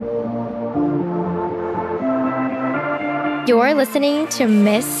You're listening to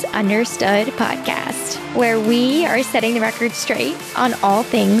Misunderstood Podcast, where we are setting the record straight on all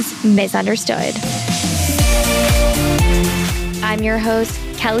things misunderstood. I'm your host,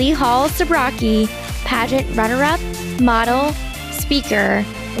 Kelly Hall Sabraki, pageant runner-up, model, speaker,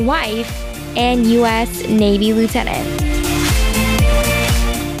 wife, and U.S. Navy lieutenant.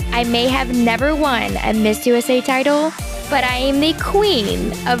 I may have never won a Miss USA title, but I am the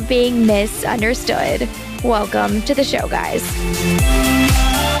queen of being misunderstood. Welcome to the show, guys.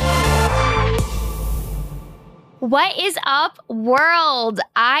 What is up, world?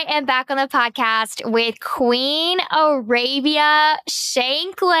 I am back on the podcast with Queen Arabia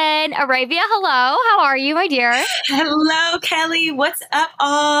Shanklin. Arabia, hello. How are you, my dear? Hello, Kelly. What's up,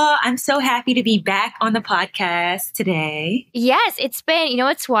 all? I'm so happy to be back on the podcast today. Yes, it's been, you know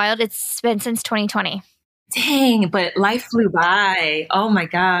what's wild? It's been since 2020. Dang, but life flew by. Oh my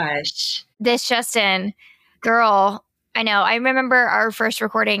gosh. This Justin, girl, I know. I remember our first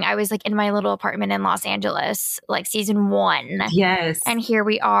recording. I was like in my little apartment in Los Angeles, like season 1. Yes. And here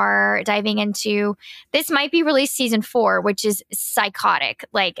we are diving into, this might be released season 4, which is psychotic.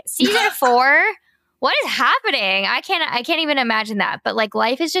 Like season 4, what is happening? I can't even imagine that. But like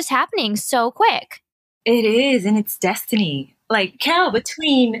life is just happening so quick. It is, and it's destiny. Like, Cal,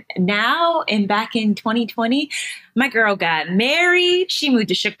 between now and back in 2020, my girl got married. She moved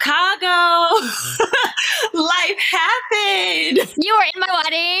to Chicago. Life happened. You were in my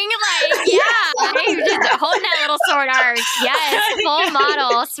wedding. Like, yeah. You're just holding that little sword arch. Yes. Full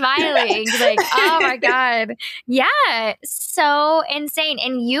model, smiling. Like, oh my God. Yeah. So insane.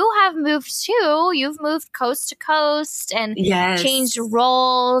 And you have moved too. You've moved coast to coast and changed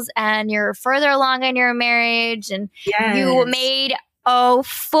roles, and you're further along in your marriage, and you made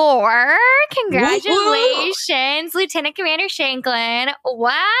 04. Congratulations, Lieutenant Commander Shanklin.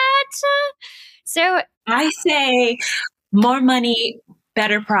 What? So I say more money,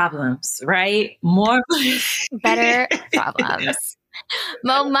 better problems, right? More better problems.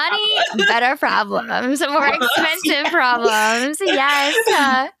 More money, better problems. More expensive problems.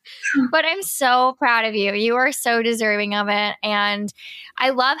 Yes. But I'm so proud of you. You are so deserving of it. And I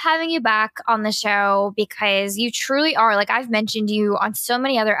love having you back on the show because you truly are. Like, I've mentioned you on so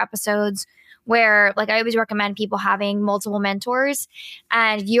many other episodes where, like, I always recommend people having multiple mentors,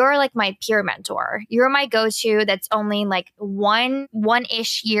 and you're like my peer mentor. You're my go-to that's only like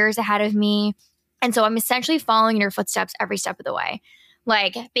one-ish years ahead of me. And so I'm essentially following in your footsteps every step of the way.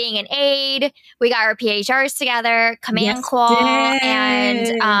 Like being an aide, we got our PHRs together, command qual,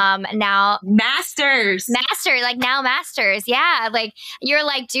 and now masters. Like now masters. Yeah. Like you're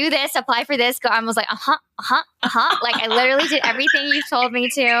like, do this, apply for this. Go. I was like, Like I literally did everything you told me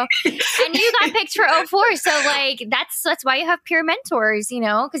to. And you got picked for 04. So like that's why you have peer mentors, you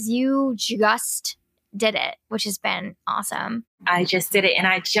know, because you just did it, which has been awesome. I just did it, and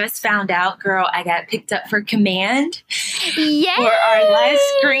I just found out, girl, I got picked up for command for our last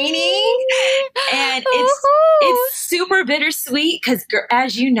screening, and it's super bittersweet because,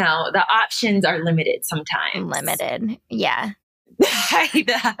 as you know, the options are limited sometimes. Limited, yeah. The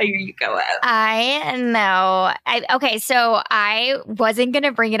higher you go up. I know. Okay, so I wasn't going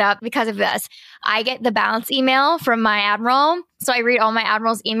to bring it up because of this. I get the bounce email from my admiral. So I read all my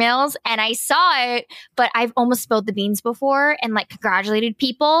admiral's emails, and I saw it, but I've almost spilled the beans before and like congratulated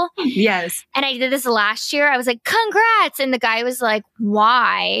people. Yes. And I did this last year. I was like, congrats. And the guy was like,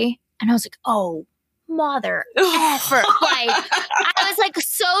 why? And I was like, oh, mother effer. Like, I was like,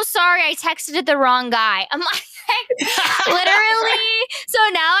 so sorry. I texted it the wrong guy. I'm like, literally. So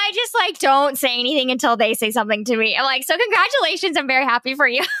now I just like don't say anything until they say something to me. I'm like, so congratulations. I'm very happy for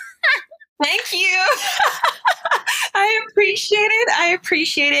you. Thank you. I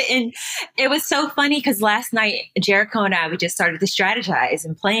appreciate it. And it was so funny because last night, Jericho and I, we just started to strategize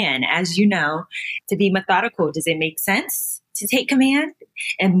and plan, as you know, to be methodical. Does it make sense to take command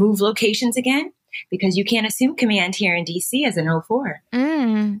and move locations again? Because you can't assume command here in DC as an 04.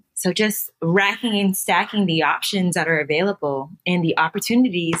 So just racking and stacking the options that are available and the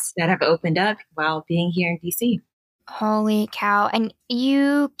opportunities that have opened up while being here in DC. Holy cow. And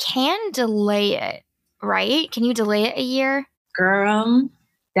you can delay it, right? Can you delay it a year? Girl,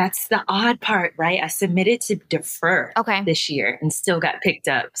 that's the odd part, right? I submitted to defer this year and still got picked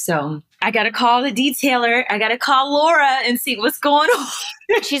up. So I got to call the detailer. I got to call Laura and see what's going on.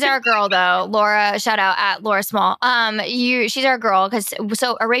 She's our girl, though. Laura, shout out at Laura Small. She's our girl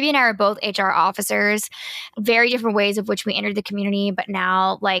so Arabia and I are both HR officers, very different ways of which we entered the community, but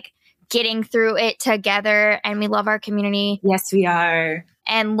now like getting through it together, and we love our community. Yes, we are.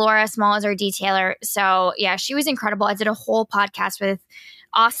 And Laura Small is our detailer. So yeah, she was incredible. I did a whole podcast with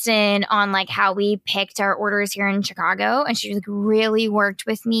Austin on like how we picked our orders here in Chicago. And she like really worked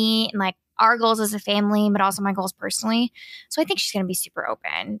with me and like our goals as a family, but also my goals personally. So I think she's going to be super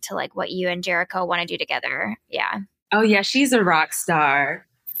open to like what you and Jericho want to do together. Yeah. Oh yeah, she's a rock star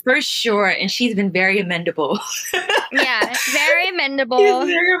for sure. And she's been very amendable. Yeah, very amendable.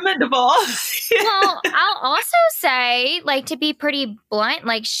 She's very amendable. Well, I'll also say, like, to be pretty blunt,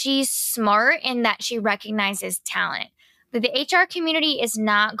 like, she's smart in that she recognizes talent. The HR community is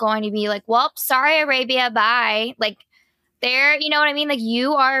not going to be like, well, sorry, Arabia, bye. Like, they're, you know what I mean? Like,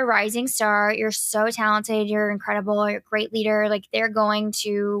 you are a rising star. You're so talented. You're incredible. You're a great leader. Like, they're going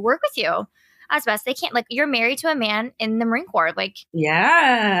to work with you as best they can. Like, you're married to a man in the Marine Corps. Like,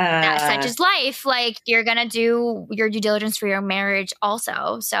 yeah, that's such is life. Like, you're going to do your due diligence for your marriage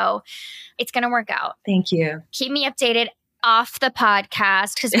also. So it's going to work out. Thank you. Keep me updated off the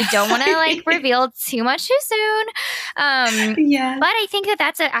podcast because we don't want to like reveal too much too soon. Yeah. But I think that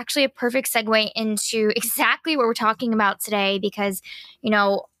that's actually a perfect segue into exactly what we're talking about today because, you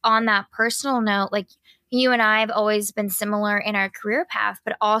know, on that personal note, like you and I have always been similar in our career path,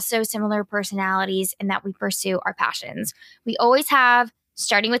 but also similar personalities in that we pursue our passions. We always have,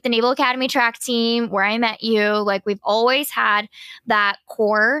 starting with the Naval Academy track team where I met you, like we've always had that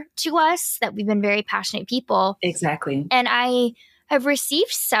core to us that we've been very passionate people. Exactly. And I have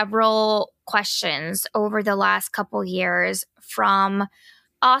received several questions over the last couple years from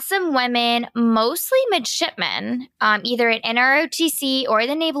awesome women, mostly midshipmen, either at NROTC or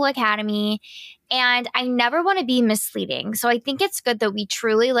the Naval Academy. And I never want to be misleading. So I think it's good that we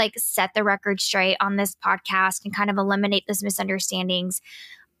truly like set the record straight on this podcast and kind of eliminate those misunderstandings.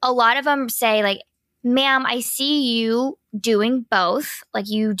 A lot of them say like, ma'am, I see you doing both. Like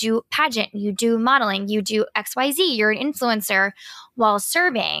you do pageant, you do modeling, you do XYZ, you're an influencer while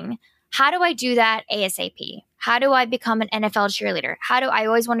serving. How do I do that ASAP? How do I become an NFL cheerleader? How do I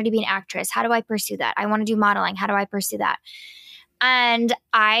always wanted to be an actress? How do I pursue that? I want to do modeling. How do I pursue that? And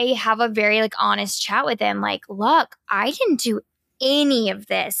I have a very like honest chat with him. Like, look, I didn't do any of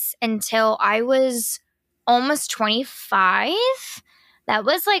this until I was almost 25. That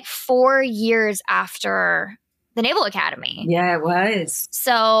was like 4 years after the Naval Academy. Yeah, it was.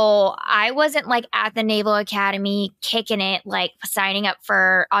 So I wasn't like at the Naval Academy kicking it, like signing up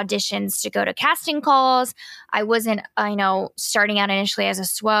for auditions to go to casting calls. I wasn't, starting out initially as a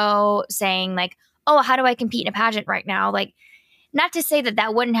SWO saying like, oh, how do I compete in a pageant right now? Like, not to say that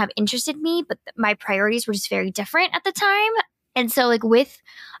that wouldn't have interested me, but my priorities were just very different at the time. And so like with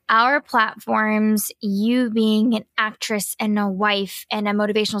our platforms, you being an actress and a wife and a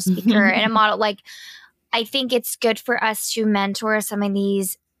motivational speaker and a model, like I think it's good for us to mentor some of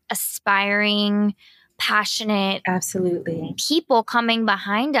these aspiring, passionate, absolutely, people coming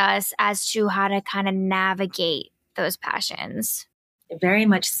behind us as to how to kind of navigate those passions. Very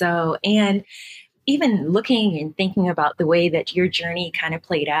much so. And even looking and thinking about the way that your journey kind of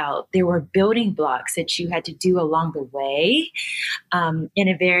played out, there were building blocks that you had to do along the way in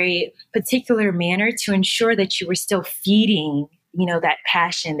a very particular manner to ensure that you were still feeding, that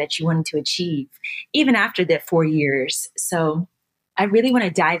passion that you wanted to achieve, even after that 4 years. So I really want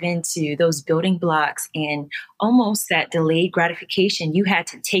to dive into those building blocks and almost that delayed gratification you had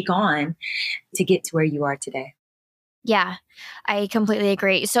to take on to get to where you are today. Yeah, I completely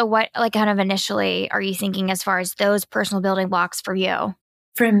agree. So what, like kind of initially are you thinking as far as those personal building blocks for you?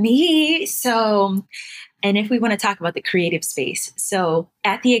 For me, and if we want to talk about the creative space. So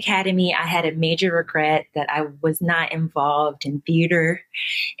at the Academy, I had a major regret that I was not involved in theater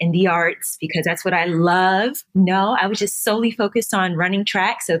and the arts because that's what I love. No, I was just solely focused on running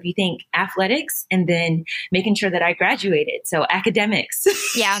track. So if you think athletics and then making sure that I graduated. So academics.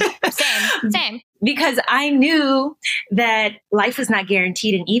 Yeah, same. Because I knew that life was not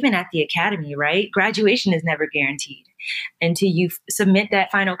guaranteed. And even at the Academy, right? Graduation is never guaranteed until you submit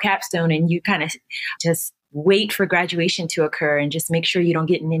that final capstone and you kind of just wait for graduation to occur and just make sure you don't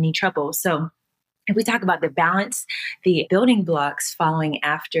get in any trouble. So if we talk about the balance, the building blocks following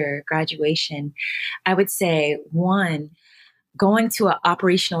after graduation, I would say one, going to an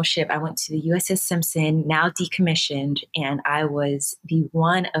operational ship. I went to the USS Simpson, now decommissioned, and I was the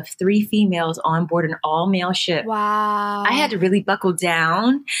one of 3 females on board an all-male ship. Wow. I had to really buckle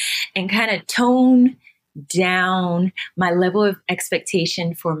down and kind of tone down my level of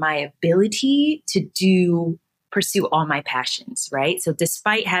expectation for my ability to pursue all my passions, right? So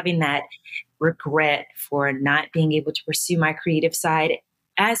despite having that regret for not being able to pursue my creative side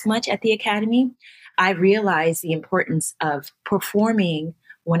as much at the Academy, I realized the importance of performing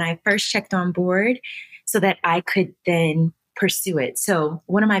when I first checked on board so that I could then pursue it. So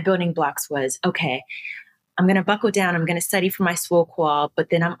one of my building blocks was, okay, I'm going to buckle down. I'm going to study for my SWO qual, but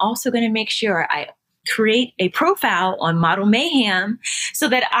then I'm also going to make sure I create a profile on Model Mayhem so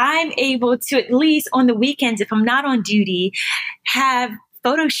that I'm able to, at least on the weekends, if I'm not on duty, have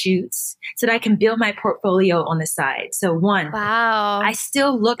photo shoots so that I can build my portfolio on the side. So one, Wow. I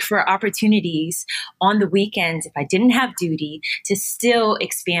still looked for opportunities on the weekends if I didn't have duty to still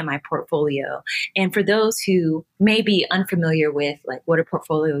expand my portfolio. And for those who may be unfamiliar with like what a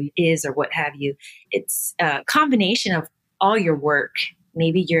portfolio is or what have you, it's a combination of all your work.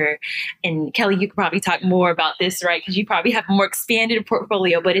 Maybe and Kelly, you could probably talk more about this, right? Because you probably have a more expanded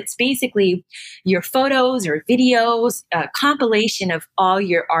portfolio, but it's basically your photos or videos, a compilation of all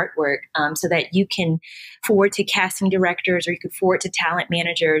your artwork so that you can forward to casting directors or you can forward to talent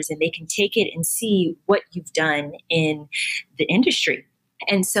managers and they can take it and see what you've done in the industry.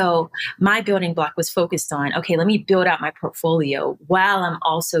 And so my building block was focused on, okay, let me build out my portfolio while I'm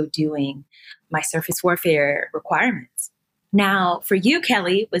also doing my surface warfare requirements. Now, for you,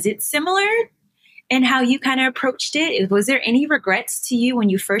 Kelly, was it similar in how you kind of approached it? Was there any regrets to you when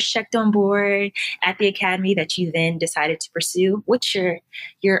you first checked on board at the academy that you then decided to pursue? What's your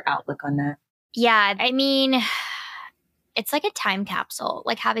outlook on that? Yeah, I mean, it's like a time capsule,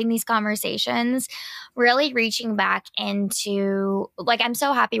 like having these conversations, really reaching back into, like, I'm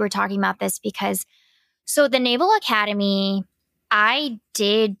so happy we're talking about this because, so the Naval Academy, I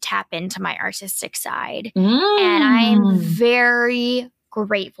did tap into my artistic side and I'm very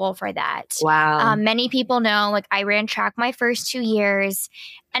grateful for that. Wow. Many people know, like, I ran track my first 2 years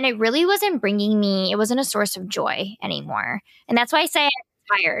and it really wasn't bringing me, it wasn't a source of joy anymore. And that's why I say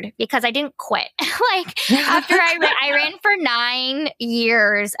I'm tired, because I didn't quit. Like, after I ran for 9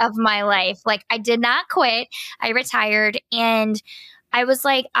 years of my life, like, I did not quit. I retired and I was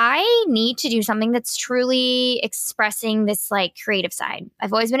like, I need to do something that's truly expressing this like creative side.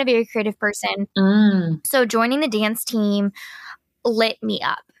 I've always been a very creative person. So joining the dance team lit me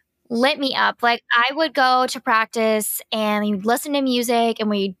up. Like, I would go to practice and we'd listen to music and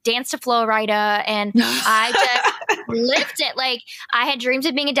we dance to Flo Rida and I just lived it. Like, I had dreams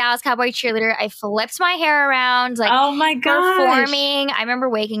of being a Dallas Cowboy cheerleader. I flipped my hair around, like, oh my gosh, performing. I remember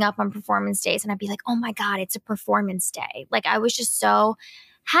waking up on performance days and I'd be like, oh my God, it's a performance day. Like, I was just so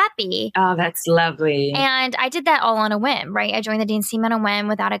happy. Oh, that's lovely. And I did that all on a whim, right? I joined the dance team on a whim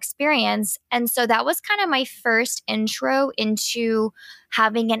without experience. And so that was kind of my first intro into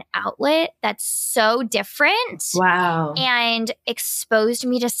having an outlet that's so different. Wow. And exposed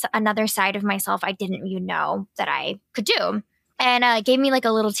me to another side of myself I didn't even know that I could do. And gave me like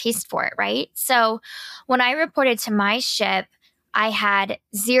a little taste for it, right? So when I reported to my ship, I had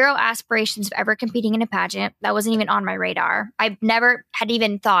zero aspirations of ever competing in a pageant. That wasn't even on my radar. I never had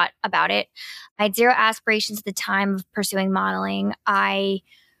even thought about it. I had zero aspirations at the time of pursuing modeling. I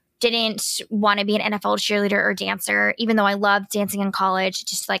didn't want to be an NFL cheerleader or dancer, even though I loved dancing in college.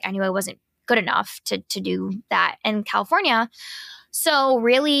 Just like I knew I wasn't good enough to do that in California. So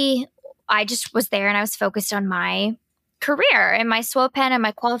really, I just was there and I was focused on my career and my SWO pen and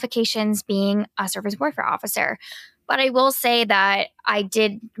my qualifications being a surface warfare officer. But I will say that I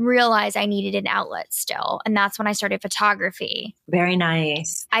did realize I needed an outlet still. And that's when I started photography. Very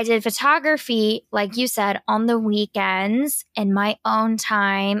nice. I did photography, like you said, on the weekends in my own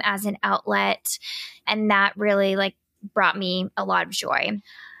time as an outlet. And that really like brought me a lot of joy.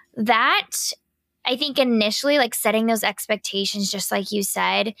 That, I think initially, like setting those expectations, just like you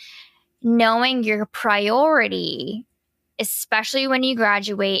said, knowing your priority, especially when you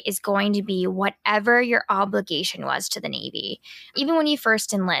graduate, is going to be whatever your obligation was to the Navy. Even when you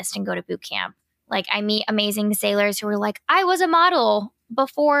first enlist and go to boot camp, like I meet amazing sailors who are like, I was a model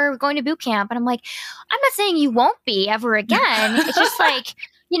before going to boot camp. And I'm like, I'm not saying you won't be ever again. It's just like,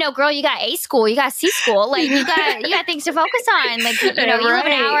 you know, girl, you got A school, you got C school. Like you got things to focus on. Like, you know, you live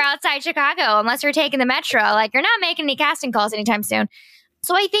an hour outside Chicago, unless you're taking the metro, like you're not making any casting calls anytime soon.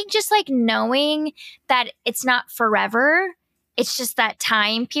 So I think just like knowing that it's not forever, it's just that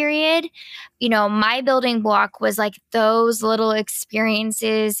time period. You know, my building block was like those little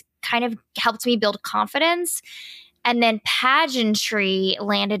experiences kind of helped me build confidence. And then pageantry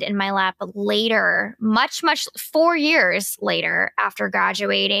landed in my lap later, much 4 years later after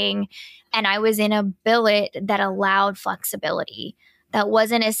graduating. And I was in a billet that allowed flexibility. That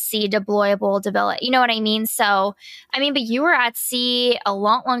wasn't a sea deployable billet. You know what I mean? So, I mean, but you were at sea a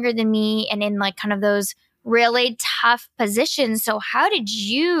lot longer than me and in like kind of those really tough positions. So how did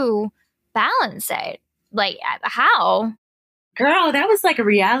you balance it? Like how? Girl, that was like a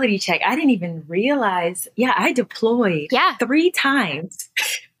reality check. I didn't even realize. Yeah, I deployed 3 times.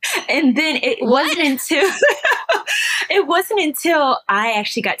 And then What? it wasn't until I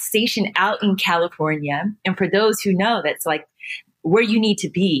actually got stationed out in California. And for those who know, that's like where you need to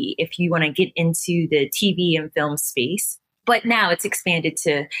be if you want to get into the TV and film space. But now it's expanded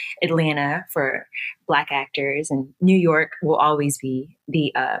to Atlanta for Black actors, and New York will always be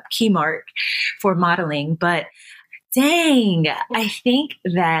the key mark for modeling. But dang, I think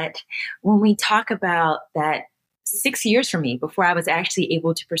that when we talk about that 6 years for me before I was actually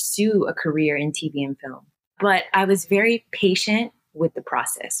able to pursue a career in TV and film, but I was very patient with the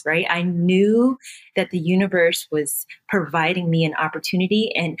process, right? I knew that the universe was providing me an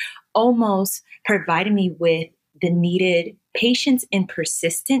opportunity and almost providing me with the needed patience and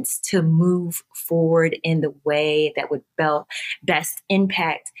persistence to move forward in the way that would best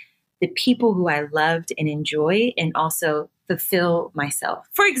impact the people who I loved and enjoyed and also fulfill myself.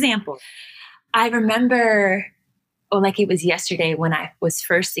 For example, I remember, like it was yesterday when I was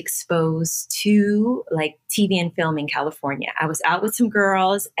first exposed to like TV and film in California. I was out with some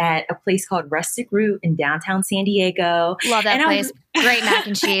girls at a place called Rustic Root in downtown San Diego. Love that place. Great mac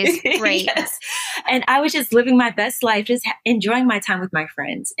and cheese. Great. Yes. And I was just living my best life, just enjoying my time with my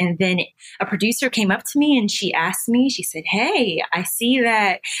friends. And then a producer came up to me and she asked me, she said, "Hey, I see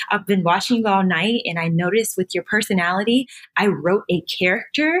that I've been watching you all night and I noticed with your personality, I wrote a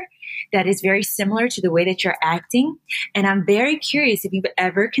character that is very similar to the way that you're acting. And I'm very curious if you've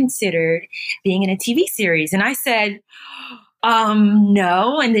ever considered being in a TV series." And I said,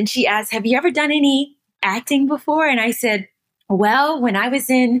 no. And then she asked, "Have you ever done any acting before?" And I said, "Well, when I was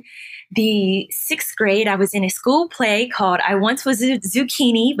in the 6th grade, I was in a school play called I Once Was a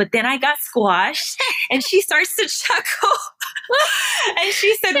Zucchini, but then I got squashed." And she starts to chuckle. And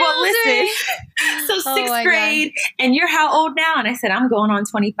she said, "Well, listen, so 6th grade, and you're how old now?" And I said, "I'm going on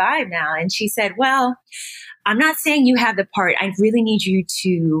 25 now." And she said, "Well, I'm not saying you have the part. I really need you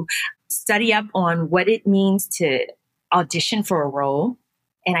to study up on what it means to audition for a role.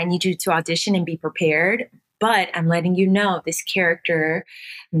 And I need you to audition and be prepared. But I'm letting you know this character,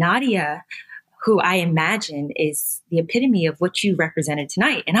 Nadia, who I imagine is the epitome of what you represented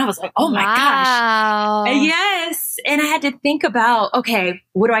tonight." And I was like, oh my gosh. Yes. And I had to think about, okay,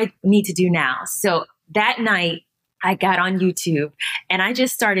 what do I need to do now? So that night I got on YouTube and I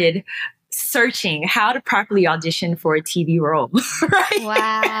just started searching how to properly audition for a TV role. Right?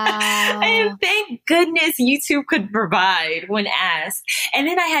 Wow. And thank goodness YouTube could provide when asked. And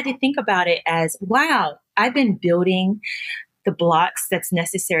then I had to think about it as, wow, I've been building the blocks that's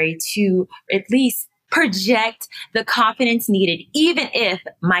necessary to at least project the confidence needed, even if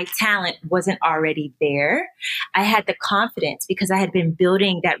my talent wasn't already there. I had the confidence because I had been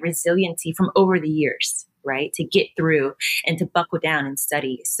building that resiliency from over the years, right? To get through and to buckle down and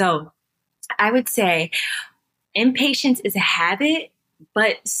study. So I would say impatience is a habit,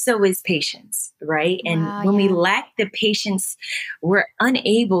 but so is patience, right? And when we lack the patience, we're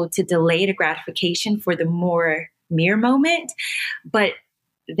unable to delay the gratification for the more mere moment. But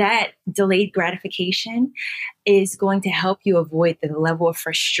that delayed gratification is going to help you avoid the level of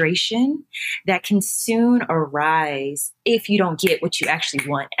frustration that can soon arise if you don't get what you actually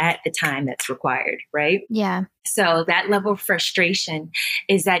want at the time that's required, right? Yeah. So that level of frustration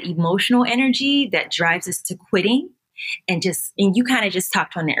is that emotional energy that drives us to quitting. And you kind of just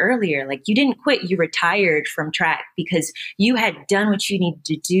talked on it earlier, like you didn't quit, you retired from track because you had done what you needed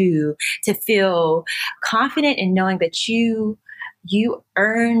to do to feel confident in knowing that you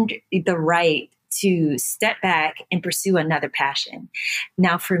earned the right to step back and pursue another passion.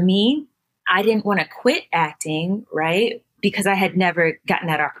 Now, for me, I didn't want to quit acting, right? Because I had never gotten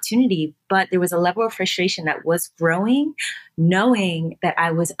that opportunity, but there was a level of frustration that was growing, knowing that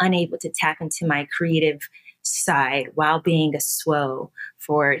I was unable to tap into my creative side while being a SWO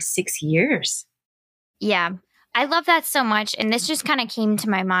for 6 years. Yeah, I love that so much. And this just kind of came to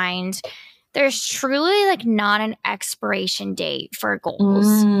my mind. There's truly like not an expiration date for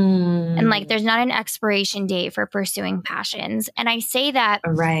goals. And like there's not an expiration date for pursuing passions. And I say that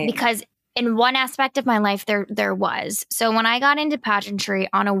because in one aspect of my life, there was. So when I got into pageantry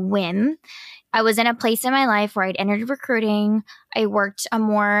on a whim, I was in a place in my life where I'd entered recruiting. I worked a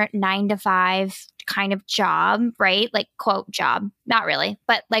more 9-to-5 kind of job, right? Like quote job, not really,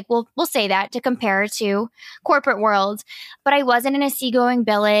 but like we'll say that to compare to corporate world. But I wasn't in a seagoing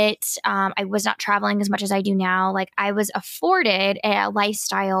billet. I was not traveling as much as I do now. Like I was afforded a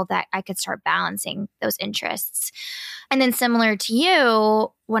lifestyle that I could start balancing those interests. And then similar to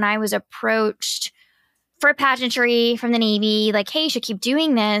you, when I was approached for pageantry from the Navy, like, hey, you should keep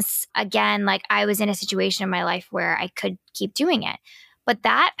doing this. Again, like I was in a situation in my life where I could keep doing it. But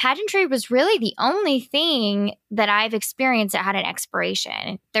that pageantry was really the only thing that I've experienced that had an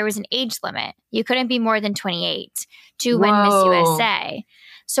expiration. There was an age limit. You couldn't be more than 28 to win Miss Whoa. USA.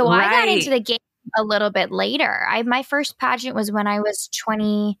 So I got into the game a little bit later. My first pageant was when I was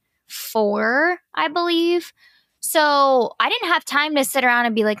 24, I believe. So I didn't have time to sit around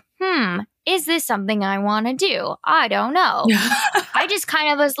and be like, is this something I want to do? I don't know. I just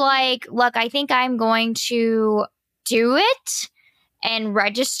kind of was like, look, I think I'm going to do it and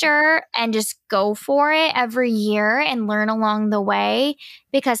register and just go for it every year and learn along the way,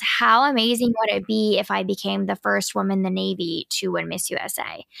 because how amazing would it be if I became the first woman in the Navy to win Miss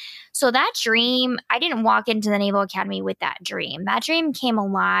USA? So that dream, I didn't walk into the Naval Academy with that dream. That dream came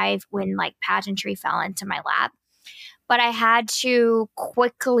alive when like pageantry fell into my lap. But I had to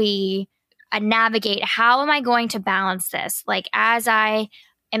quickly navigate, how am I going to balance this? Like, as I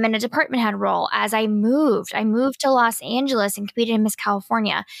am in a department head role, as I moved to Los Angeles and competed in Miss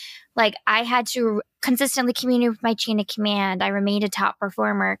California. Like, I had to consistently communicate with my chain of command. I remained a top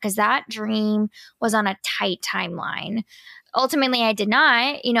performer because that dream was on a tight timeline. Ultimately, I did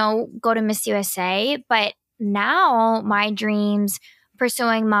not, go to Miss USA, but now my dreams,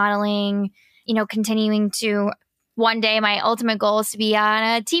 pursuing modeling, continuing to, one day my ultimate goal is to be on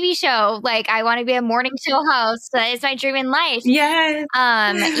a TV show. Like, I want to be a morning show host. That is my dream in life. Yes.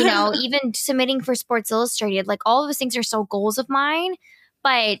 Even submitting for Sports Illustrated, like all of those things are so goals of mine,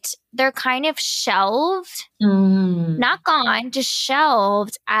 but they're kind of shelved, not gone, just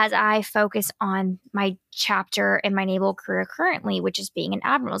shelved as I focus on my chapter in my naval career currently, which is being an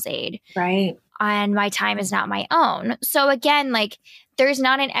admiral's aide. Right. And my time is not my own. So again, like, there's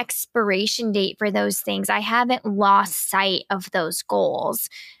not an expiration date for those things. I haven't lost sight of those goals.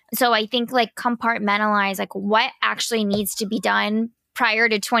 So I think like compartmentalize like what actually needs to be done prior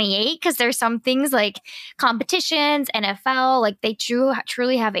to 28, because there's some things like competitions, NFL, like they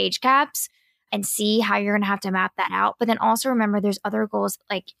truly have age caps, and see how you're going to have to map that out. But then also remember there's other goals,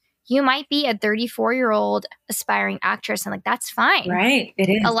 like you might be a 34-year-old aspiring actress, and like that's fine. Right. It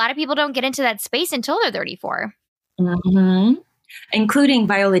is. A lot of people don't get into that space until they're 34. Mm-hmm. Including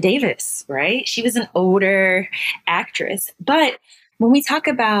Viola Davis, right? She was an older actress. But when we talk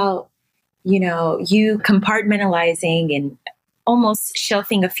about, you compartmentalizing and almost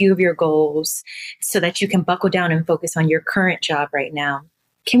shelving a few of your goals so that you can buckle down and focus on your current job right now,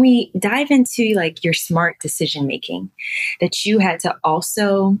 can we dive into like your smart decision making that you had to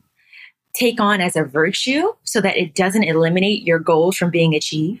also take on as a virtue so that it doesn't eliminate your goals from being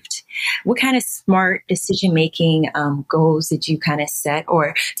achieved? What kind of smart decision-making goals did you kind of set,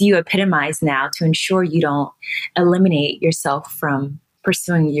 or do you epitomize now to ensure you don't eliminate yourself from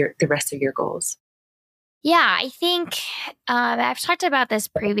pursuing the rest of your goals? Yeah, I think I've talked about this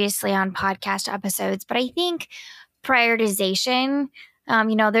previously on podcast episodes, but I think prioritization,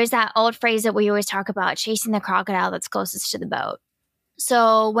 there's that old phrase that we always talk about, chasing the crocodile that's closest to the boat.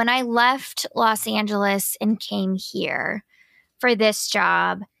 So when I left Los Angeles and came here for this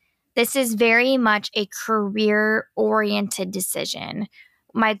job, this is very much a career-oriented decision.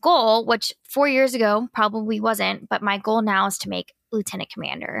 My goal, which 4 years ago probably wasn't, but my goal now is to make lieutenant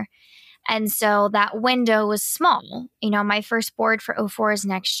commander. And so that window was small. My first board for 04 is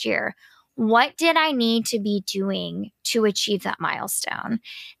next year. What did I need to be doing to achieve that milestone?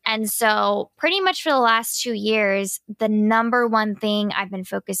 And so pretty much for the last 2 years, the number one thing I've been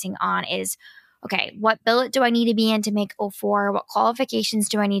focusing on is, okay, what billet do I need to be in to make 04? What qualifications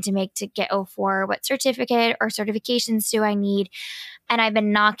do I need to make to get 04? What certificate or certifications do I need? And I've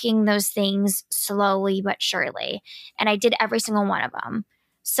been knocking those things slowly but surely. And I did every single one of them.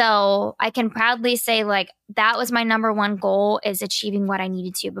 So I can proudly say like that was my number one goal, is achieving what I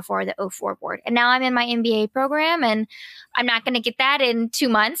needed to before the 04 board. And now I'm in my MBA program and I'm not going to get that in 2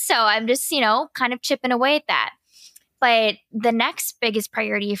 months. So I'm just, kind of chipping away at that. But the next biggest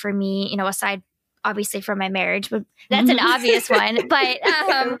priority for me, aside obviously from my marriage, but that's an obvious one. But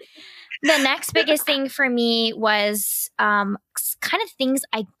the next biggest thing for me was kind of things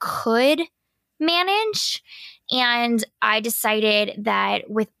I could manage. And I decided that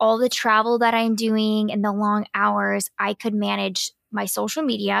with all the travel that I'm doing and the long hours, I could manage my social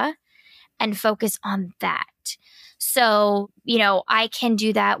media and focus on that. So, I can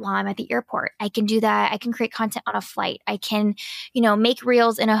do that while I'm at the airport. I can do that. I can create content on a flight. I can, make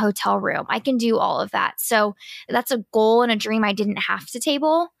reels in a hotel room. I can do all of that. So that's a goal and a dream I didn't have to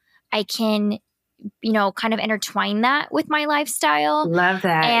table. I can, kind of intertwine that with my lifestyle. Love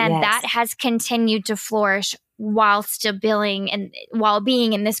that. And yes. that has continued to flourish while still billing and while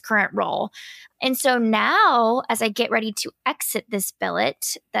being in this current role. And so now, as I get ready to exit this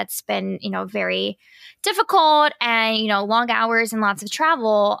billet that's been, very difficult and, long hours and lots of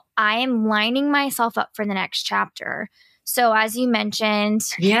travel, I am lining myself up for the next chapter. So as you mentioned,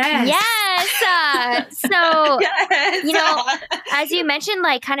 yes. So, Yes. as you mentioned,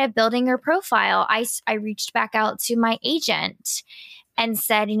 like kind of building your profile, I reached back out to my agent and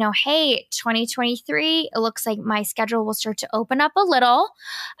said, hey, 2023, it looks like my schedule will start to open up a little.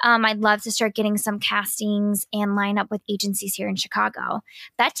 I'd love to start getting some castings and line up with agencies here in Chicago.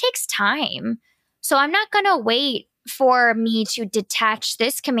 That takes time. So I'm not going to wait for me to detach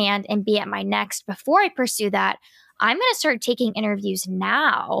this command and be at my next before I pursue that. I'm going to start taking interviews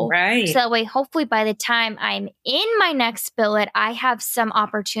now. Right. So that way, hopefully by the time I'm in my next billet, I have some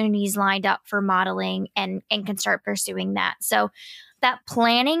opportunities lined up for modeling and can start pursuing that. So that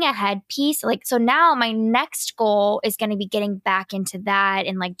planning ahead piece, so now my next goal is going to be getting back into that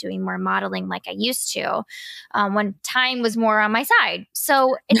and like doing more modeling like I used to when time was more on my side.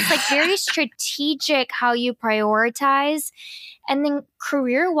 So it's like very strategic how you prioritize. And then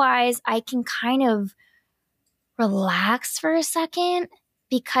career-wise, I can kind of relax for a second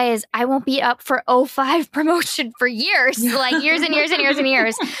because I won't be up for 05 promotion for years, like years and years and years and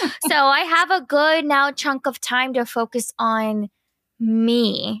years. So I have a good now chunk of time to focus on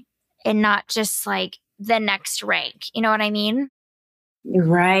me and not just like the next rank. You know what I mean?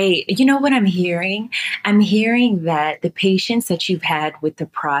 Right. You know what I'm hearing? I'm hearing that the patience that you've had with the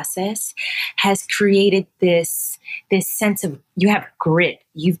process has created this sense of you have grit,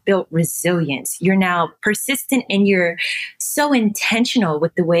 you've built resilience, you're now persistent, and you're so intentional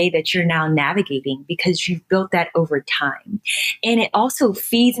with the way that you're now navigating because you've built that over time. And it also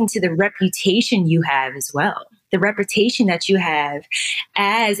feeds into the reputation you have as well. The reputation that you have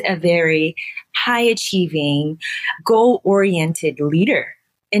as a very high achieving, goal oriented leader.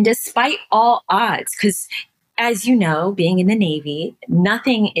 And despite all odds, because as you know, being in the Navy,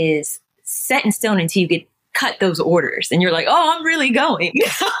 nothing is set in stone until you get cut those orders and you're like, oh, I'm really going.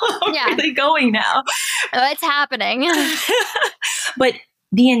 I'm really going now. Oh, it's happening. But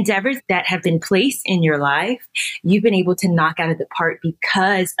the endeavors that have been placed in your life, you've been able to knock out of the park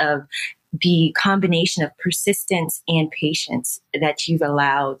because of the combination of persistence and patience that you've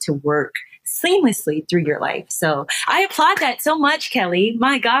allowed to work seamlessly through your life. So I applaud that so much, Kelly.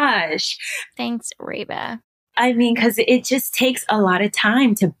 My gosh. Thanks, Reba. I mean, because it just takes a lot of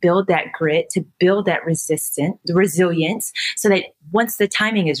time to build that grit, to build that resilience, so that once the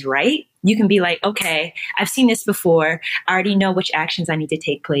timing is right, you can be like, okay, I've seen this before. I already know which actions I need to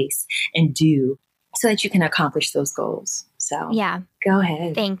take place and do so that you can accomplish those goals. So yeah, go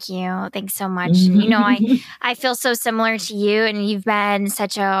ahead. Thank you. Thanks so much. I feel so similar to you, and you've been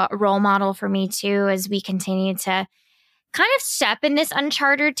such a role model for me too, as we continue to kind of step in this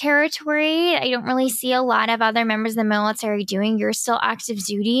uncharted territory. I don't really see a lot of other members of the military doing. You're still active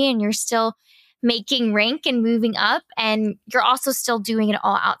duty and you're still making rank and moving up, and you're also still doing it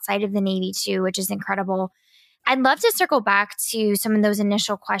all outside of the Navy too, which is incredible. I'd love to circle back to some of those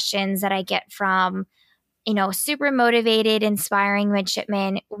initial questions that I get from super motivated, inspiring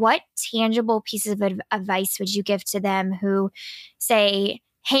midshipmen. What tangible pieces of advice would you give to them who say,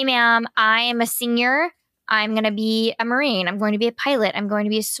 hey, ma'am, I am a senior. I'm going to be a Marine. I'm going to be a pilot. I'm going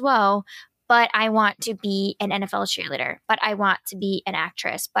to be a SWO, but I want to be an NFL cheerleader, but I want to be an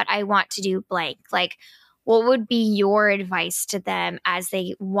actress, but I want to do blank. Like, what would be your advice to them as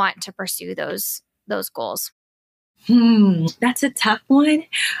they want to pursue those goals? That's a tough one.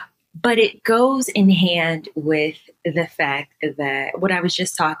 But it goes in hand with the fact that what I was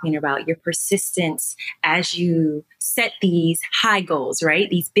just talking about, your persistence as you set these high goals, right?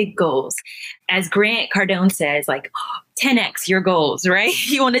 These big goals. As Grant Cardone says, like 10x your goals, right?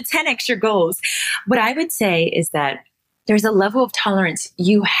 You want to 10x your goals. What I would say is that there's a level of tolerance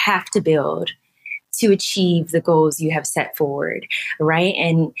you have to build to achieve the goals you have set forward, right?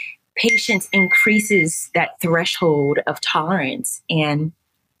 And patience increases that threshold of tolerance. And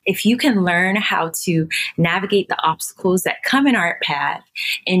if you can learn how to navigate the obstacles that come in our path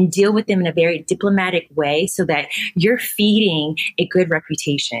and deal with them in a very diplomatic way so that you're feeding a good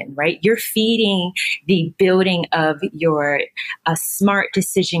reputation, right? You're feeding the building of your smart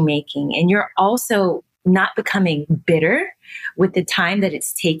decision making, and you're also not becoming bitter with the time that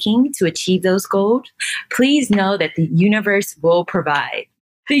it's taking to achieve those goals. Please know that the universe will provide.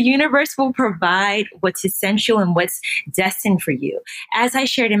 The universe will provide what's essential and what's destined for you. As I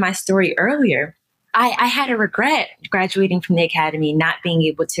shared in my story earlier, I had a regret graduating from the academy, not being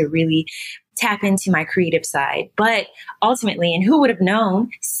able to really tap into my creative side. But ultimately, and who would have known,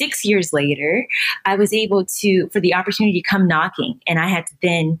 6 years later, I was able for the opportunity to come knocking. And I had to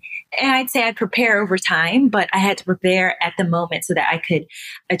then, and I'd say I'd prepare over time, but I had to prepare at the moment so that I could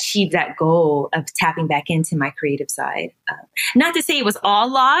achieve that goal of tapping back into my creative side. Not to say it was all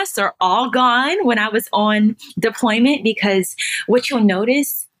lost or all gone when I was on deployment, because what you'll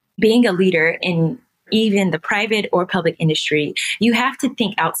notice being a leader in even the private or public industry, you have to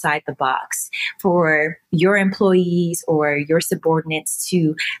think outside the box for your employees or your subordinates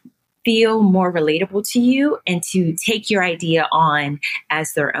to feel more relatable to you and to take your idea on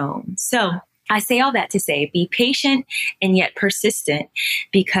as their own. So I say all that to say, be patient and yet persistent,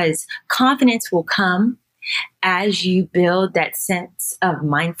 because confidence will come as you build that sense of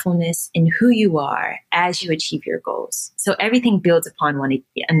mindfulness in who you are as you achieve your goals. So everything builds upon one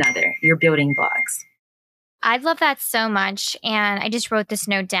another, your building blocks. I love that so much. And I just wrote this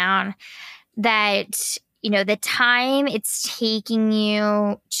note down that, the time it's taking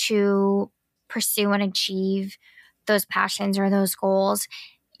you to pursue and achieve those passions or those goals,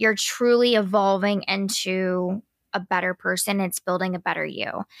 you're truly evolving into a better person. It's building a better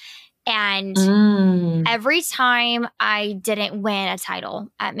you. And every time I didn't win a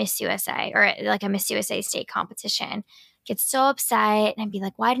title at Miss USA or like a Miss USA state competition, get so upset and I'd be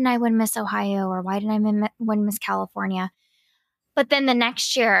like, why didn't I win Miss Ohio, or why didn't I win Miss California? But then the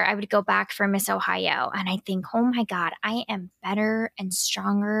next year I would go back for Miss Ohio and I think, oh my God, I am better and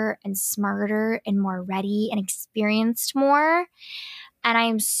stronger and smarter and more ready and experienced more. And I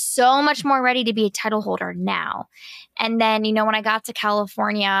am so much more ready to be a title holder now. And then, when I got to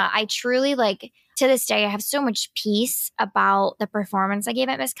California, I truly to this day, I have so much peace about the performance I gave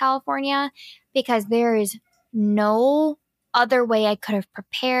at Miss California, because there is no other way I could have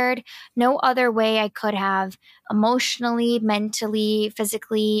prepared, no other way I could have emotionally, mentally,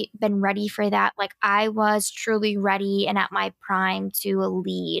 physically been ready for that. Like, I was truly ready and at my prime to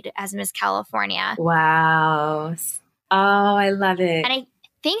lead as Miss California. Wow. Oh, I love it. And I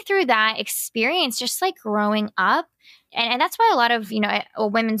think through that experience, just like growing up, and that's why a lot of,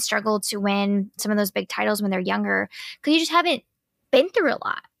 women struggle to win some of those big titles when they're younger, because you just haven't been through a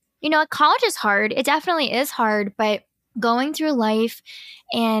lot. College is hard. It definitely is hard, but going through life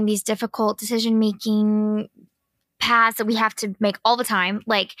and these difficult decision-making paths that we have to make all the time,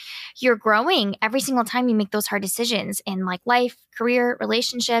 like, you're growing every single time you make those hard decisions in like life, career,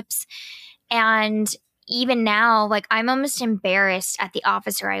 relationships. And even now, like, I'm almost embarrassed at the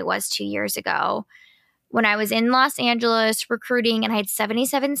officer I was 2 years ago when I was in Los Angeles recruiting and I had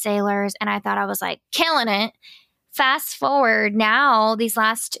 77 sailors and I thought I was like killing it. Fast forward now, these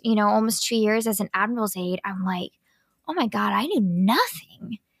last, almost 2 years as an admiral's aide, I'm like, oh my God, I knew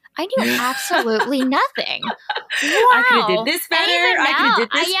nothing. I knew absolutely nothing. Wow. I could have did this better. I could have did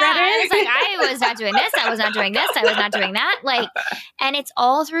this better. I was like, I was not doing this. I was not doing this. I was not doing that. And it's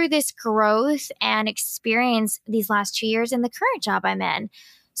all through this growth and experience these last 2 years in the current job I'm in.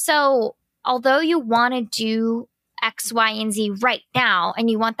 So although you want to do X, Y, and Z right now, and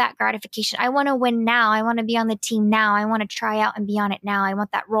you want that gratification, I want to win now. I want to be on the team now. I want to try out and be on it now. I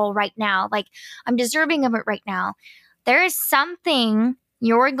want that role right now. Like, I'm deserving of it right now. There is something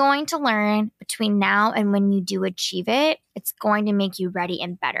you're going to learn between now and when you do achieve it. It's going to make you ready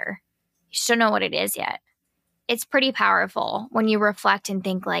and better. You still don't know what it is yet. It's pretty powerful when you reflect and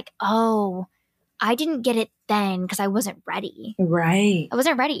think like, oh, I didn't get it then because I wasn't ready. Right. I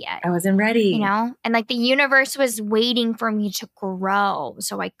wasn't ready yet. I wasn't ready. And like the universe was waiting for me to grow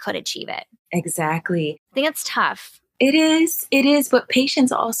so I could achieve it. Exactly. I think it's tough. It is. It is. But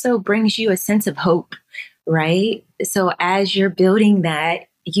patience also brings you a sense of hope, right? So as you're building that,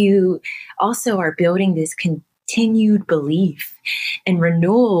 you also are building this continued belief and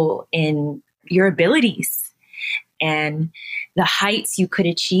renewal in your abilities and the heights you could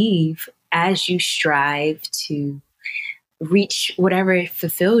achieve as you strive to reach whatever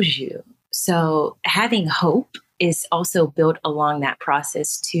fulfills you. So having hope is also built along that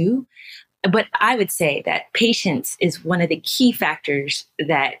process too. But I would say that patience is one of the key factors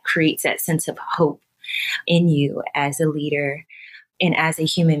that creates that sense of hope in you as a leader and as a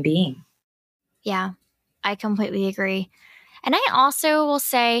human being. Yeah, I completely agree. And I also will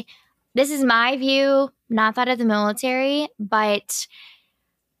say, this is my view, not that of the military, but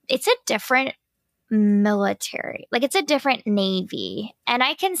it's a different military. Like, it's a different Navy. And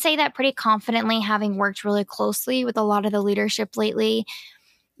I can say that pretty confidently, having worked really closely with a lot of the leadership lately.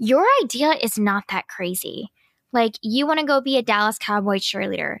 Your idea is not that crazy. Like, you want to go be a Dallas Cowboy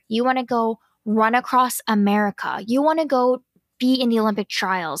cheerleader. You want to go run across America. You want to go be in the Olympic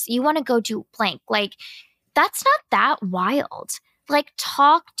trials. You want to go do blank. Like, that's not that wild. like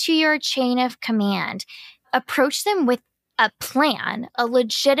talk to your chain of command, approach them with a plan, a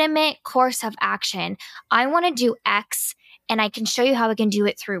legitimate course of action. I want to do X and I can show you how I can do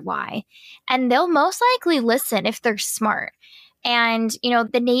it through Y. And they'll most likely listen if they're smart. And,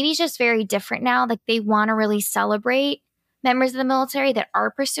 the Navy's just very different now. Like they want to really celebrate members of the military that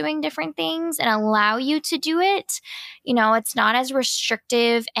are pursuing different things and allow you to do it. It's not as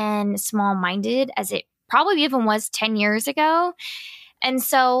restrictive and small minded as it probably even was 10 years ago. And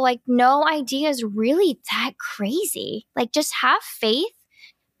so, like, no idea is really that crazy. Like, just have faith,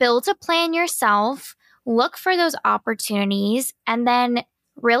 build a plan yourself, look for those opportunities, and then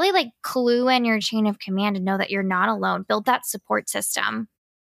really like clue in your chain of command and know that you're not alone. Build that support system.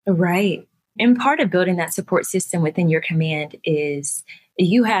 Right. And part of building that support system within your command is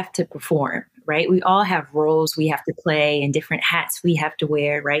you have to perform, right? We all have roles we have to play and different hats we have to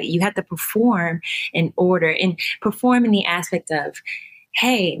wear, right? You have to perform in order and perform in the aspect of,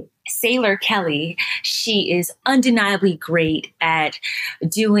 hey, Sailor Kelly, she is undeniably great at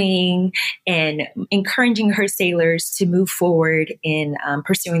doing and encouraging her sailors to move forward in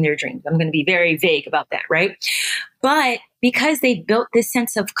pursuing their dreams. I'm going to be very vague about that, right? But because they built this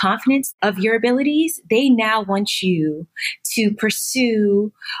sense of confidence of your abilities, they now want you to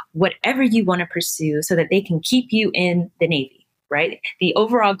pursue whatever you want to pursue so that they can keep you in the Navy, right? The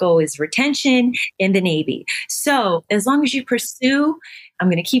overall goal is retention in the Navy. So as long as you pursue, I'm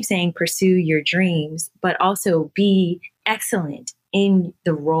going to keep saying pursue your dreams, but also be excellent in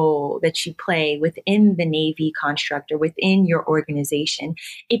the role that you play within the Navy construct or within your organization,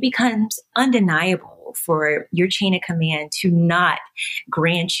 it becomes undeniable for your chain of command to not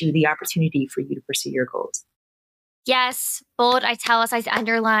grant you the opportunity for you to pursue your goals. Yes, bold, italicized,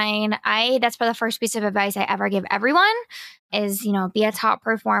 underline. That's for the first piece of advice I ever give everyone is, be a top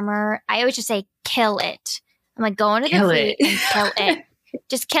performer. I always just say, kill it. I'm like, go into the fleet and kill it.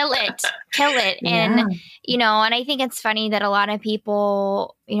 Just kill it. Yeah. And, and I think it's funny that a lot of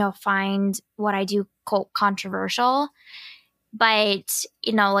people, find what I do quote controversial. But,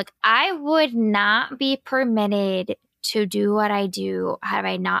 like I would not be permitted to do what I do had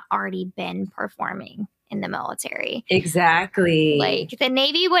I not already been performing in the military. Exactly. Like the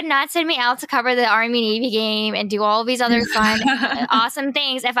Navy would not send me out to cover the Army Navy game and do all these other fun, awesome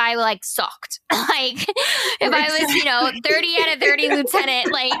things if I like sucked. Like if I was, 30 out of 30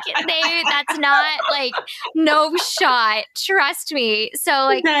 lieutenant, like that's not like no shot. Trust me. So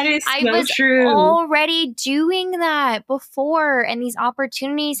like that is I so was true. already doing that before, and these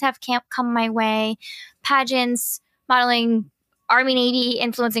opportunities have come my way. Pageants, modeling, Army, Navy,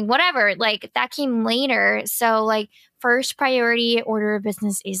 influencing, whatever, like that came later. So like first priority order of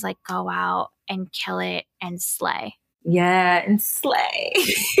business is like go out and kill it and slay. Yeah, and slay.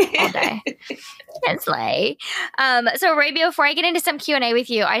 All day. And slay. So Ray, before I get into some Q&A with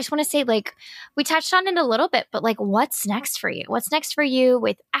you, I just want to say like we touched on it a little bit, but like what's next for you? What's next for you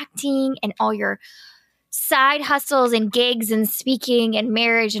with acting and all your side hustles and gigs and speaking and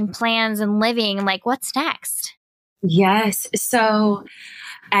marriage and plans and living? Like what's next? Yes. So,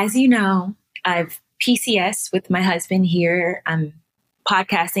 as you know, I've PCS with my husband here. I'm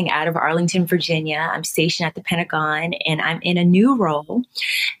podcasting out of Arlington, Virginia. I'm stationed at the Pentagon, and I'm in a new role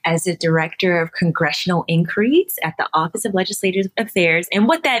as the Director of Congressional Inquiries at the Office of Legislative Affairs. And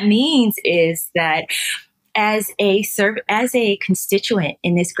what that means is that as a constituent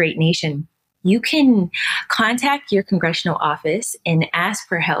in this great nation, you can contact your congressional office and ask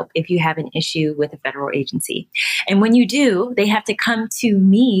for help if you have an issue with a federal agency. And when you do, they have to come to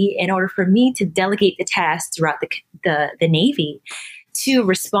me in order for me to delegate the tasks throughout the Navy to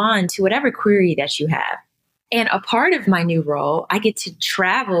respond to whatever query that you have. And a part of my new role, I get to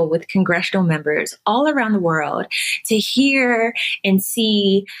travel with congressional members all around the world to hear and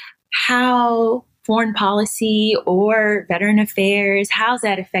see how foreign policy or veteran affairs, how's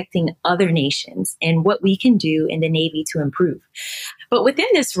that affecting other nations and what we can do in the Navy to improve. But within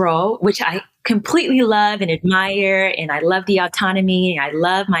this role, which I completely love and admire, and I love the autonomy, and I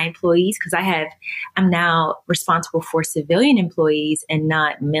love my employees because I'm now responsible for civilian employees and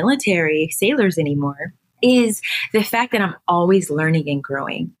not military sailors anymore, is the fact that I'm always learning and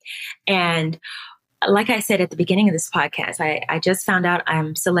growing. And like I said at the beginning of this podcast, I just found out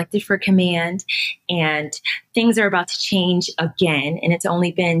I'm selected for command, and things are about to change again. And it's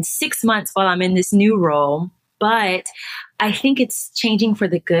only been 6 months while I'm in this new role, but I think it's changing for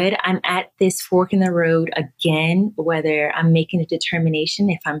the good. I'm at this fork in the road again, whether I'm making a determination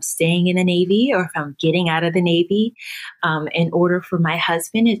if I'm staying in the Navy or if I'm getting out of the Navy, in order for my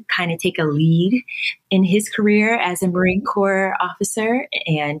husband to kind of take a lead in his career as a Marine Corps officer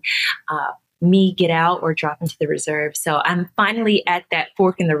and me get out or drop into the reserve. So I'm finally at that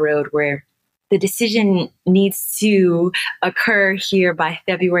fork in the road where the decision needs to occur here by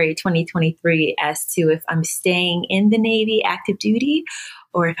February 2023 as to if I'm staying in the Navy active duty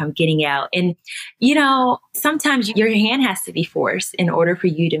or if I'm getting out. And, sometimes your hand has to be forced in order for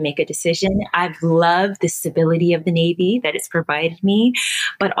you to make a decision. I've loved the stability of the Navy that it's provided me,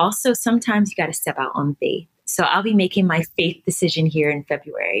 but also sometimes you got to step out on faith. So I'll be making my faith decision here in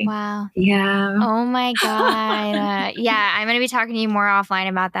February. Wow. Yeah. Oh my God. Yeah, I'm going to be talking to you more offline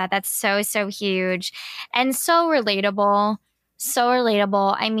about that. That's so, so huge and so relatable. So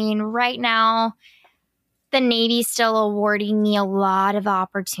relatable. I mean, right now, the Navy's still awarding me a lot of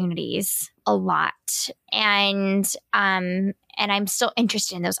opportunities, a lot. And I'm still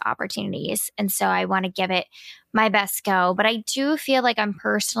interested in those opportunities. And so I want to give it my best go. But I do feel like I'm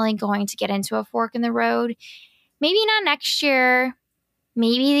personally going to get into a fork in the road. Maybe not next year,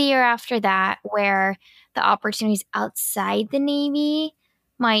 maybe the year after that, where the opportunities outside the Navy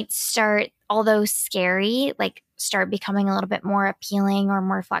might start, although scary, like start becoming a little bit more appealing or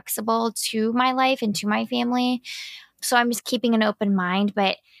more flexible to my life and to my family. So I'm just keeping an open mind,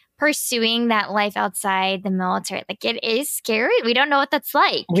 but pursuing that life outside the military, like it is scary. We don't know what that's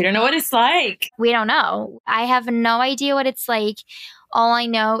like. We don't know what it's like. We don't know. I have no idea what it's like. All I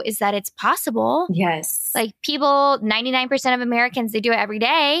know is that it's possible. Yes. Like people, 99% of Americans, they do it every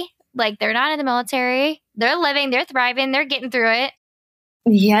day. Like they're not in the military. They're living, they're thriving, they're getting through it.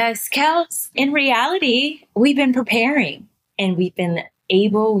 Yes, Kels. In reality, we've been preparing and we've been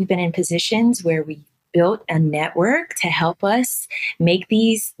in positions where we built a network to help us make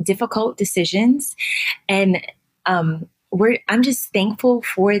these difficult decisions. And I'm just thankful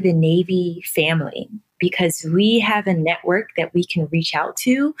for the Navy family because we have a network that we can reach out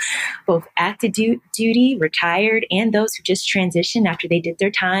to, both active duty, retired, and those who just transitioned after they did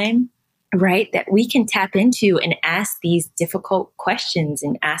their time, right? That we can tap into and ask these difficult questions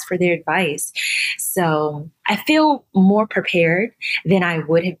and ask for their advice. So I feel more prepared than I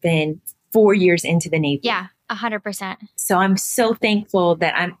would have been 4 years into the Navy. Yeah, 100%. So I'm so thankful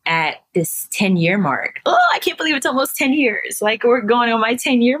that I'm at this 10-year mark. Oh, I can't believe it's almost 10 years. Like we're going on my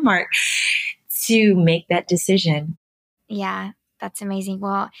 10-year mark to make that decision. Yeah, that's amazing.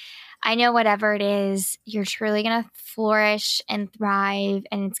 Well, I know whatever it is, you're truly going to flourish and thrive,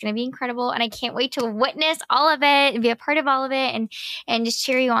 and it's going to be incredible. And I can't wait to witness all of it and be a part of all of it and just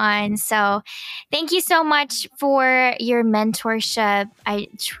cheer you on. So thank you so much for your mentorship. I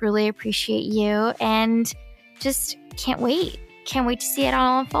truly appreciate you and just can't wait. Can't wait to see it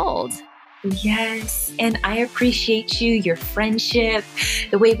all unfold. Yes. And I appreciate you, your friendship,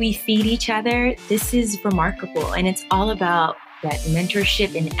 the way we feed each other. This is remarkable. And it's all about that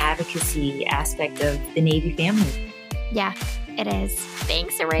mentorship and advocacy aspect of the Navy family. Yeah, it is.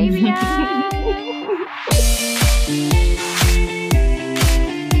 Thanks, Arabia.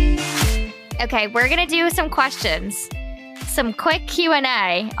 Okay, we're going to do some questions. Some quick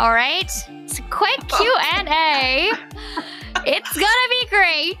Q&A, all right? Some quick Q&A. It's going to be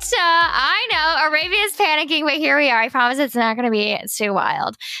great. I know Arabia's panicking, but here we are. I promise it's not going to be too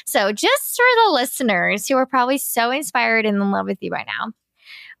wild. So just for the listeners who are probably so inspired and in love with you right now,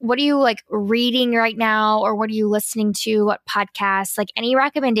 what are you like reading right now? Or what are you listening to? What podcasts? Like any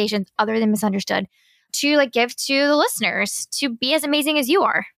recommendations other than Misunderstood to like give to the listeners to be as amazing as you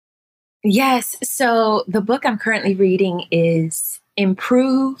are? Yes. So the book I'm currently reading is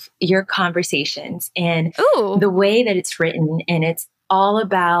Improve Your Conversations, and the way that it's written, and it's all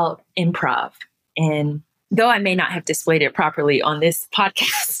about improv. And though I may not have displayed it properly on this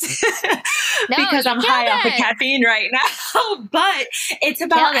podcast because I'm high off of caffeine right now, but it's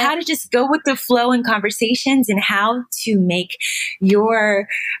about how to just go with the flow in conversations and how to make your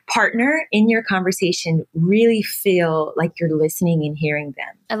partner in your conversation really feel like you're listening and hearing them.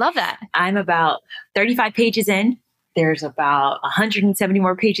 I love that. I'm about 35 pages in. There's about 170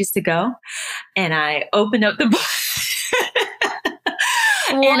 more pages to go. And I opened up the book.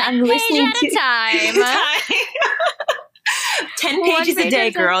 And I'm listening at a time. 10 pages a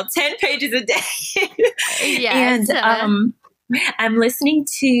day, girl. 10 pages a day. Yes. And I'm listening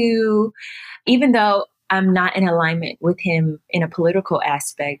to, even though I'm not in alignment with him in a political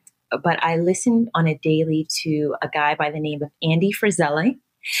aspect, but I listen on a daily to a guy by the name of Andy Frizzelli.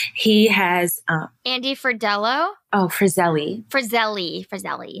 He has Andy Fridello? Oh, Frizzelli.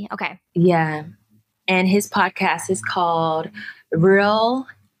 Frizzelli. Okay. Yeah. And his podcast is called Real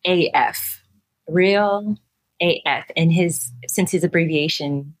AF. Real AF. And since his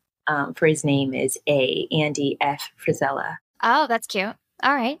abbreviation for his name is Andy F. Frizella. Oh, that's cute.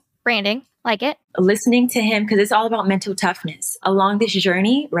 All right. Branding. Like it. Listening to him, because it's all about mental toughness along this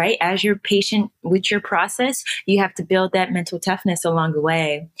journey, right? As you're patient with your process, you have to build that mental toughness along the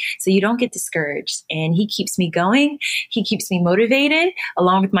way so you don't get discouraged. And he keeps me going. He keeps me motivated,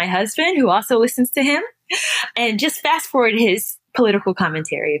 along with my husband, who also listens to him. And just fast forward his political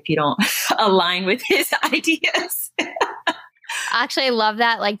commentary if you don't align with his ideas. Actually, I love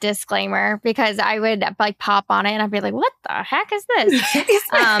that like disclaimer, because I would like pop on it and I'd be like, what the heck is this?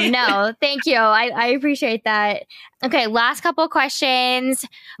 No, thank you. I appreciate that. Okay, last couple of questions.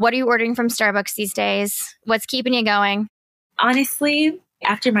 What are you ordering from Starbucks these days? What's keeping you going? Honestly,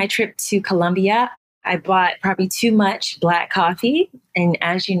 after my trip to Colombia, I bought probably too much black coffee. And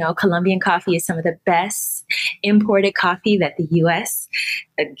as you know, Colombian coffee is some of the best imported coffee that the US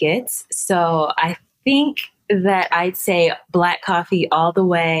gets. So I think that I'd say black coffee all the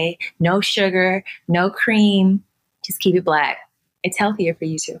way, no sugar, no cream, just keep it black. It's healthier for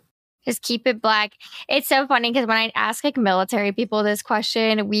you too. Just keep it black. It's so funny because when I ask like military people this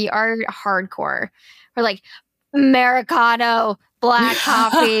question, we are hardcore. We're like, Americano, black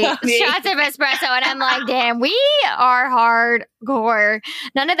coffee, shots of espresso. And I'm like, damn, we are hardcore.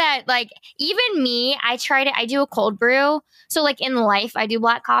 None of that, like, even me, I do a cold brew. So like in life, I do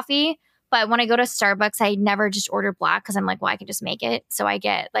black coffee. But when I go to Starbucks, I never just order black because I'm like, well, I can just make it. So I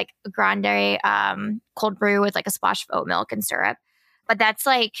get like a grande cold brew with like a splash of oat milk and syrup. But that's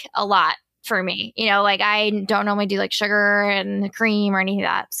like a lot for me. You know, like I don't normally do like sugar and cream or any of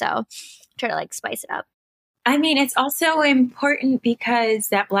that. So try to like spice it up. I mean, it's also important because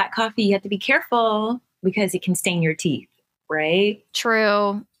that black coffee, you have to be careful because it can stain your teeth, right?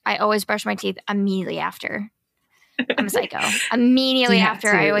 True. I always brush my teeth immediately after. I'm a psycho. Immediately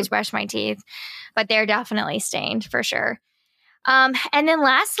after, I always brush my teeth. But they're definitely stained for sure. And then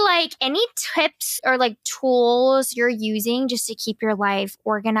last, like any tips or like tools you're using just to keep your life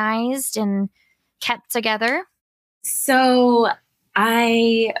organized and kept together? So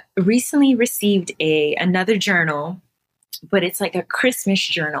I recently received another journal, but it's like a Christmas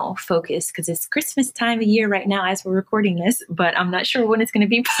journal focus because it's Christmas time of year right now as we're recording this, but I'm not sure when it's going to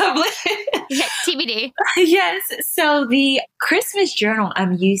be published. Yeah, TBD. Yes. So the Christmas journal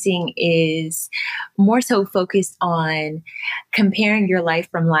I'm using is more so focused on comparing your life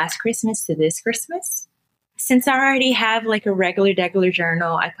from last Christmas to this Christmas. Since I already have like a regular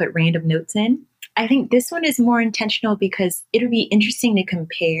journal, I put random notes in. I think this one is more intentional because it'll be interesting to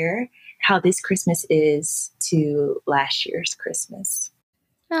compare how this Christmas is to last year's Christmas.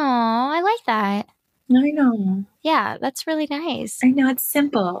 Oh, I like that. I know. Yeah, that's really nice. I know, it's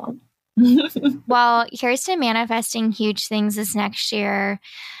simple. Well, here's to manifesting huge things this next year.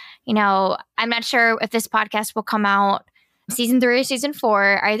 You know, I'm not sure if this podcast will come out season 3 or season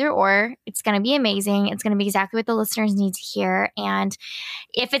 4, either or. It's going to be amazing. It's going to be exactly what the listeners need to hear. And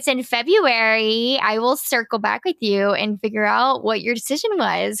if it's in February, I will circle back with you and figure out what your decision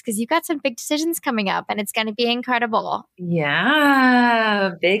was because you've got some big decisions coming up and it's going to be incredible.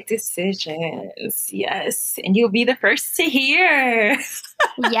 Yeah, big decisions. Yes. And you'll be the first to hear.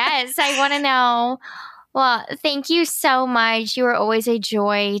 Yes, I want to know. Well, thank you so much. You are always a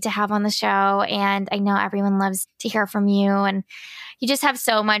joy to have on the show. And I know everyone loves to hear from you. And you just have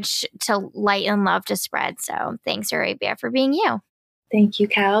so much to light and love to spread. So thanks, Arabia, for being you. Thank you,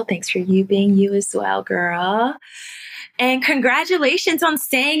 Cal. Thanks for you being you as well, girl. And congratulations on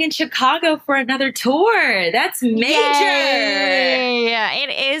staying in Chicago for another tour. That's major. Yeah,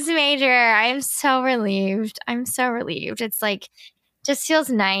 it is major. I'm so relieved. It's like, just feels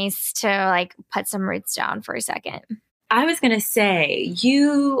nice to like put some roots down for a second. I was going to say,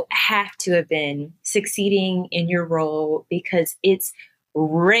 you have to have been succeeding in your role because it's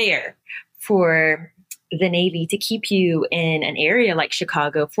rare for the Navy to keep you in an area like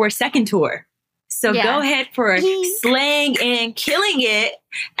Chicago for a second tour. So go ahead for slaying and killing it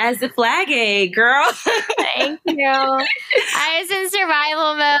as the flag aide, girl. Thank you. I was in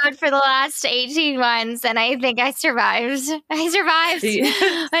survival mode for the last 18 months, and I think I survived. By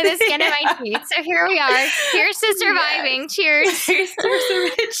the skin of my teeth. So here we are. Here's to surviving. Yes. Cheers.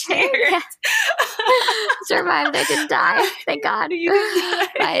 Cheers. Survived. I didn't die. Thank God.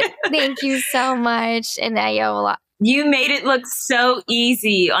 But thank you so much. And I owe a lot. You made it look so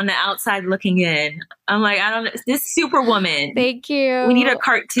easy on the outside looking in. I'm like, I don't know. This Superwoman. Thank you. We need a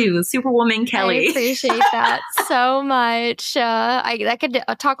part 2. Superwoman Kelly. I appreciate that so much. I could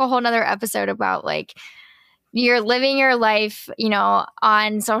talk a whole nother episode about like you're living your life, you know,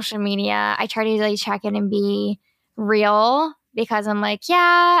 on social media. I try to really check in and be real because I'm like,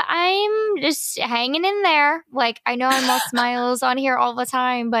 yeah, I'm just hanging in there. Like, I know I'm all smiles on here all the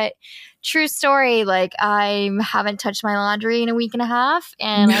time, but true story, like, I haven't touched my laundry in a week and a half,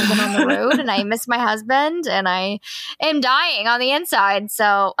 and I've been on the road, and I miss my husband, and I am dying on the inside.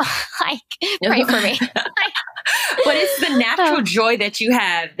 So, like, pray for me. But it's the natural joy that you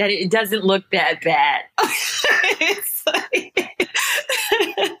have that it doesn't look that bad. It's like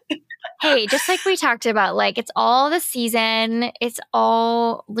hey, just like we talked about, like, it's all the season. It's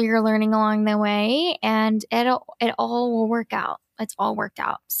all you're learning along the way, and it all will work out. It's all worked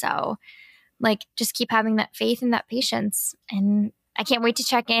out. So, like, just keep having that faith and that patience. And I can't wait to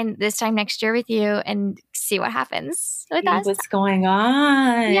check in this time next year with you and see what happens with us. What's going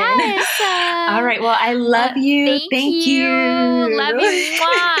on? Yes. All right. Well, I love you. Thank you. Love you.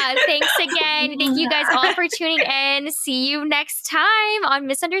 Mwah. Thanks again. Thank you guys all for tuning in. See you next time on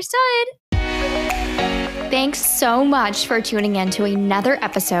Misunderstood. Thanks so much for tuning in to another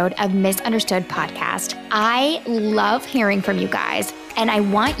episode of Misunderstood Podcast. I love hearing from you guys, and I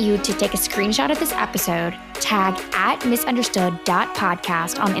want you to take a screenshot of this episode, tag at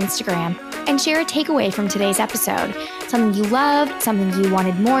misunderstood.podcast on Instagram, and share a takeaway from today's episode. Something you loved, something you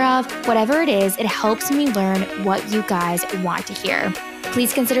wanted more of, whatever it is, it helps me learn what you guys want to hear.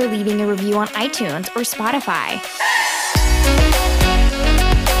 Please consider leaving a review on iTunes or Spotify.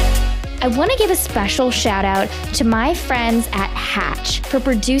 I want to give a special shout out to my friends at Hatch for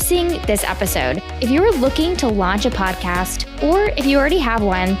producing this episode. If you are looking to launch a podcast, or if you already have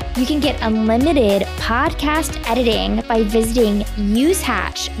one, you can get unlimited podcast editing by visiting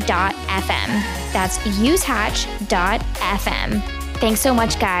usehatch.fm. That's usehatch.fm. Thanks so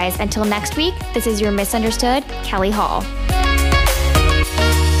much, guys. Until next week, this is your Misunderstood, Kelly Hall.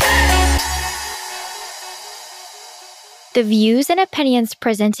 The views and opinions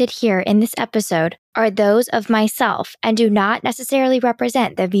presented here in this episode are those of myself and do not necessarily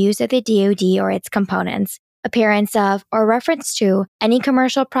represent the views of the DoD or its components. Appearance of or reference to any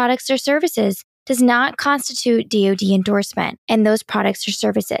commercial products or services does not constitute DoD endorsement in those products or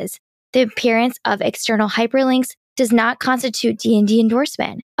services. The appearance of external hyperlinks does not constitute D&D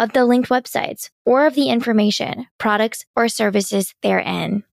endorsement of the linked websites or of the information, products, or services therein.